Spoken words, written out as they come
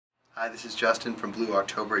Hi, this is Justin from Blue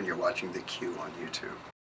October, and you're watching The Q on YouTube.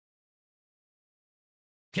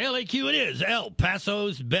 KLAQ it is, El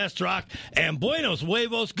Paso's best rock, and Buenos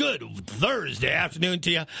Huevos. Good Thursday afternoon to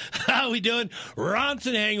you. How we doing?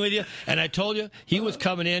 Ronson hanging with you. And I told you he was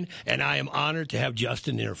coming in, and I am honored to have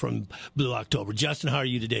Justin here from Blue October. Justin, how are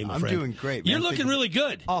you today, my friend? I'm doing great, man. You're looking really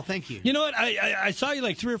good. Oh, thank you. You know what? I saw you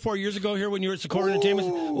like 3 or 4 years ago here when you were at Secor Entertainment.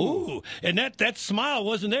 Ooh. And that smile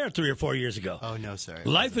wasn't there 3 or 4 years ago. Oh, no, sir.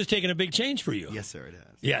 Life has taken a big change for you. Yes, sir, it has.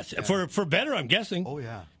 Yes, Yeah. for better, I'm guessing. Oh,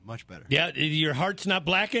 yeah, much better. Yeah, your heart's not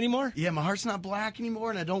black anymore? Yeah, my heart's not black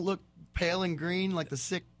anymore, and I don't look pale and green like the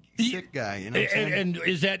sick guy. You know what I'm saying? And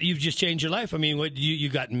is that you've just changed your life? I mean, what you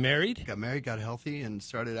got married? Got married, got healthy, and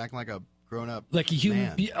started acting like a grown-up Like a human,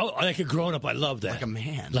 man. oh, like a grown-up. I love that. Like a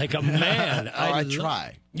man. Like a man. I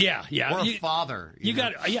try. Yeah. Or a father. You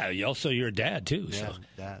know? got, yeah. Also, you're a dad too. Yeah, So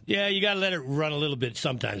dad. yeah, you got to let it run a little bit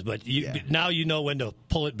sometimes. But now you know when to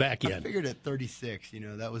pull it back in. I figured at 36,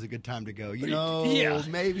 that was a a time to go. Yeah.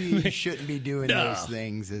 Maybe you shouldn't be doing those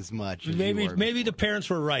things as much. As you were Maybe the before. parents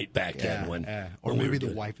were right back then or when we maybe were the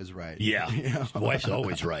doing- wife is right. Yeah, the wife's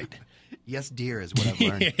always right. Yes, dear is what I've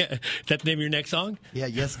learned. Yeah. Is that the name of your next song? Yeah,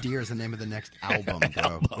 Yes, Dear is the name of the next album,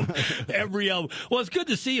 bro. Every album. Well, it's good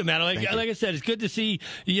to see you, man. Like I said, it's good to see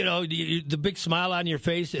the big smile on your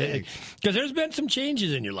face because there's been some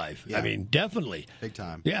changes in your life. Yeah. I mean, definitely, Big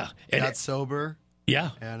time. yeah. Got sober,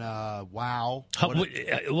 Yeah. and wow.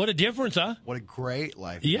 What a difference, huh? What a great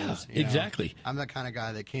life. Yeah, it is, exactly. I'm that kind of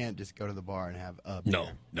guy that can't just go to the bar and have a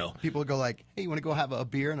beer. No. People go like, hey, you want to go have a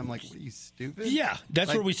beer? And I'm like, what, are you stupid? Yeah, that's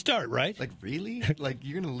Like- where we start, right? Like, really? Like,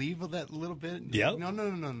 you're going to leave with that little bit? Yep.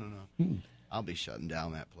 No. I'll be shutting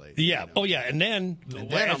down that place. Yeah. Oh, yeah. And then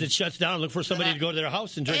as it shuts down, look for somebody to go to their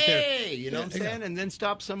house and drink Hey, you know what I'm saying? And then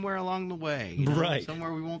stop somewhere along the way. Right.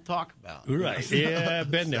 Somewhere we won't talk about. Right. Yeah,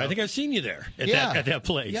 I've been there. I think I've seen you there at that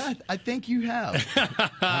place. Yeah, I think you have.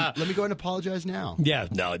 Let me go ahead and apologize now. Yeah.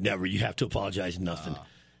 No, never. You have to apologize. Nothing.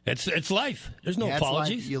 It's life. There's no Yeah, it's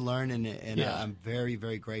apologies. life. You learn, and Yeah. I'm very,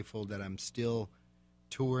 very grateful that I'm still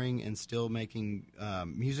touring and still making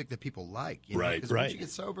music that people like. Right, 'Cause right. Once you get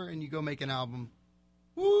sober and you go make an album,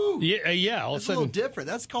 woo! Yeah. All of That's a a little sudden. different.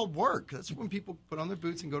 That's called work. That's when people put on their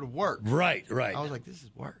boots and go to work. Right. I was like, this is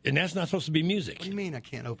work. And that's not supposed to be music. What do you mean I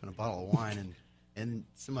can't open a bottle of wine and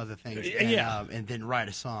some other things and then write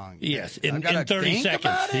a song? Yes, I in gotta 30 think seconds.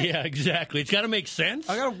 about it? Yeah, exactly. It's got to make sense.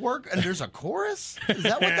 I got to work, and there's a chorus? Is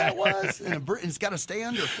that what that was? And it's got to stay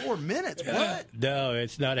under 4 minutes. What? No,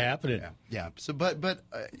 it's not happening. Yeah. So, but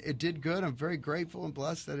it did good. I'm very grateful and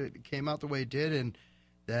blessed that it came out the way it did, and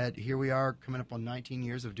that here we are coming up on 19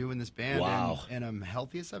 years of doing this band. Wow. And I'm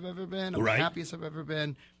healthiest I've ever been. I'm Right. the happiest I've ever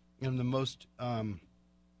been. I'm the most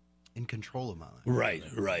in control of my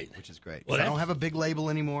life. Right. Which is great. Well, I don't have a big label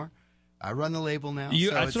anymore. I run the label now.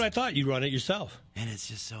 That's what I thought. You run it yourself. And it's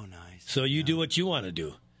just so nice. So you do what you want to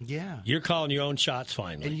do. Yeah. You're calling your own shots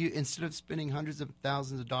finally. And you, instead of spending hundreds of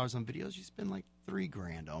thousands of dollars on videos, you spend like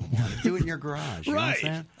 $3,000 on one. Do it in your garage. You Right. know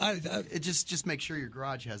what I'm saying? It just make sure your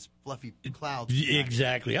garage has fluffy clouds.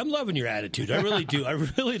 Exactly. I'm loving your attitude. I really do. I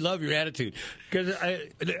really love your attitude. Because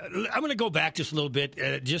I'm going to go back just a little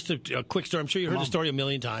bit. Just a quick story. I'm sure you heard the story a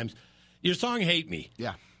million times. Your song "Hate Me."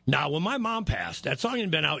 Yeah. Now, when my mom passed, that song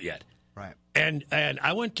hadn't been out yet. Right. And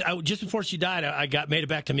I went just before she died. I made it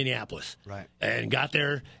back to Minneapolis. Right. And got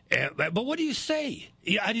there. But what do you say?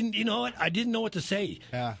 I didn't. You know what? I didn't know what to say.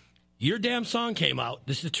 Yeah. Your damn song came out.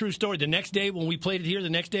 This is a true story. The next day, when we played it here, the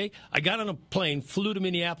next day, I got on a plane, flew to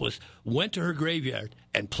Minneapolis, went to her graveyard,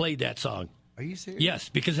 and played that song. Are you serious? Yes,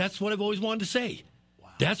 because that's what I've always wanted to say. Wow.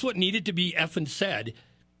 That's what needed to be effing said,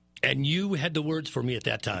 and you had the words for me at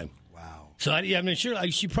that time. Wow. So I'm sure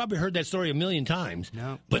she probably heard that story a million times.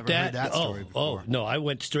 No, but never heard that story before. No, I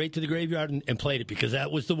went straight to the graveyard and played it because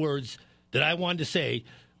that was the words that I wanted to say.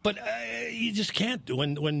 But you just can't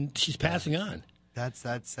when she's passing on. That's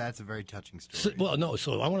a very touching story.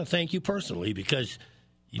 So I want to thank you personally because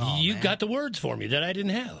you got the words for me that I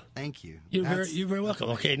didn't have. Thank you. You're very welcome.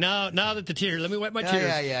 Okay, now that the tears, let me wipe my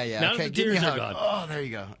tears. Yeah. Now Okay, that the tears are gone. Oh, there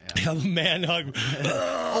you go. Yeah. Have a man hug.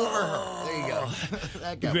 Over her. There you go.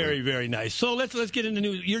 That got Very, weird. very nice. So let's get into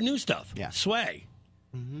your new stuff. Yeah. Swag.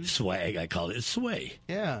 Swag, I call it. Sway.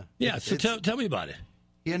 Yeah. Yeah, so tell me about it.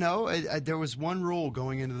 You know, there was one rule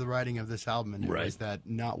going into the writing of this album, and it was that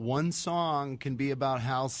not one song can be about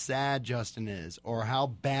how sad Justin is or how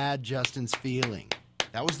bad Justin's feeling.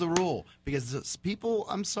 That was the rule. Because people,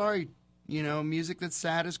 I'm sorry, music that's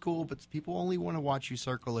sad is cool, but people only want to watch you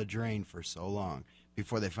circle a drain for so long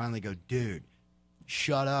before they finally go, dude,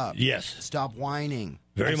 shut up. Yes. Stop whining.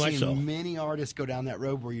 Very I've much seen so. many artists go down that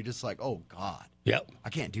road where you're just like, oh, God. Yep. I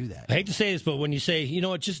can't do that. I hate to say this, but when you say, you know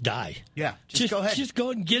what, just die. Yeah. Just go ahead. Just go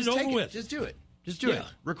and get it over with. Just do it. Just do it.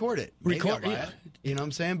 Record it. Record it. You know what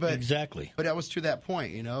I'm saying? But exactly. But I was to that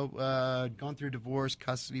point, you know, gone through divorce,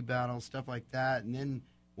 custody battles, stuff like that. And then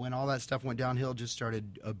when all that stuff went downhill, just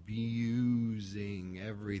started abusing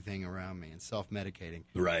everything around me and self-medicating.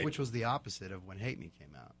 Right. Which was the opposite of when Hate Me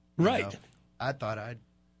came out. Right. You know? I thought I'd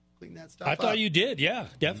clean that stuff up. I thought you did. Yeah,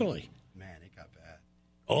 definitely. Man, it got bad.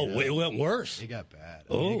 Oh, it went worse. It got bad.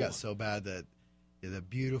 I mean, it got so bad that the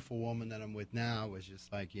beautiful woman that I'm with now was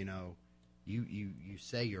just like, you know, you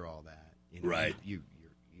say you're all that. You know, right. You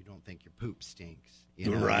don't think your poop stinks.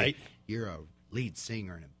 You know, right. You're a lead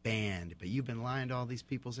singer in a band, but you've been lying to all these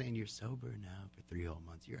people saying you're sober now for 3 whole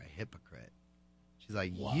months. You're a hypocrite. She's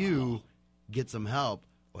like, you get some help,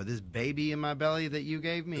 or this baby in my belly that you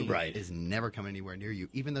gave me is never coming anywhere near you,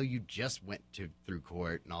 even though you just went through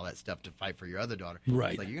court and all that stuff to fight for your other daughter.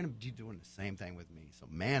 Right. It's like, you're going to be doing the same thing with me. So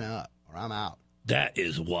man up, or I'm out. That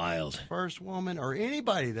is wild. First woman or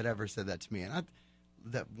anybody that ever said that to me. And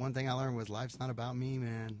that one thing I learned was life's not about me,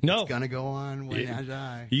 man. No. It's going to go on when I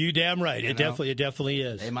die. You damn right. You It know? definitely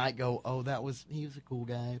is. They might go, oh, he was a cool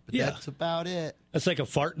guy, but that's about it. That's like a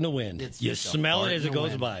fart in the wind. You smell it as it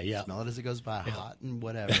goes by. Yeah. Smell it as it goes by, hot and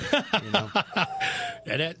whatever. You know?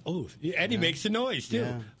 And he makes the noise, too.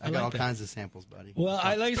 Yeah, I got all kinds of samples, buddy. Well,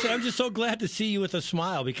 like I said, I'm just so glad to see you with a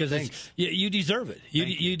smile because you deserve it.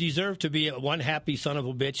 You deserve to be one happy son of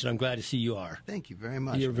a bitch, and I'm glad to see you are. Thank you very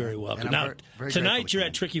much. You're very welcome. Now, tonight you're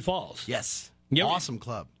at Tricky Falls. Yes. Awesome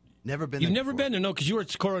club. Never been there. You've never been there? No, because you were at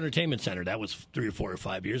Socorro Entertainment Center. That was 3 or 4 or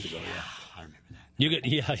 5 years ago. Yeah, I remember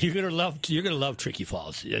that. You're gonna love Tricky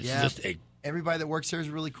Falls. It's just everybody that works there is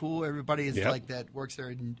really cool. Everybody is like that works there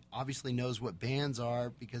and obviously knows what bands are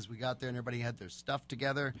because we got there and everybody had their stuff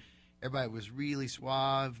together. Everybody was really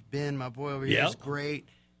suave. Ben, my boy over here, is great.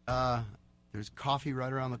 There's coffee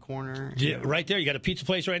right around the corner. Yeah, right there. You got a pizza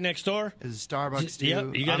place right next door. There's a Starbucks too.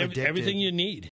 Yep, you got everything you need.